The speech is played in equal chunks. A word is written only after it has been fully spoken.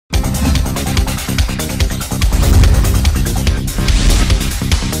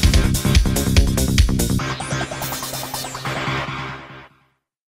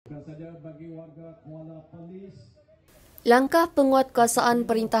Langkah penguatkuasaan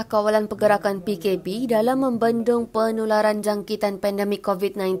Perintah Kawalan Pergerakan PKP dalam membendung penularan jangkitan pandemik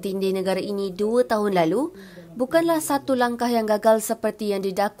COVID-19 di negara ini 2 tahun lalu bukanlah satu langkah yang gagal seperti yang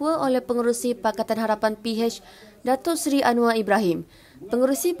didakwa oleh Pengerusi Pakatan Harapan PH Datuk Seri Anwar Ibrahim.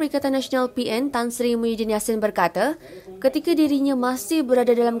 Pengerusi Perikatan Nasional PN Tan Sri Muhyiddin berkata, ketika dirinya masih berada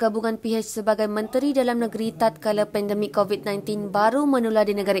dalam gabungan PH sebagai Menteri Dalam Negeri tatkala pandemik COVID-19 baru menular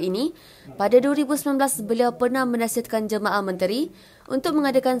di negara ini, pada 2019 beliau pernah menasihatkan jemaah menteri untuk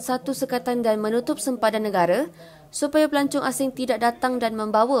mengadakan satu sekatan dan menutup sempadan negara supaya pelancong asing tidak datang dan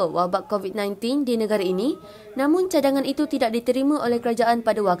membawa wabak COVID-19 di negara ini, namun cadangan itu tidak diterima oleh kerajaan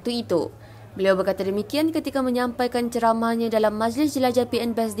pada waktu itu. Beliau berkata demikian ketika menyampaikan ceramahnya dalam Majlis Jelajah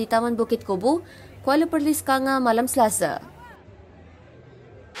PN BES di Taman Bukit Kubu, Kuala Perlis, Kanga malam Selasa.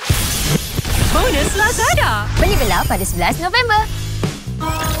 Bonus Lazada menyebelah pada 11 November.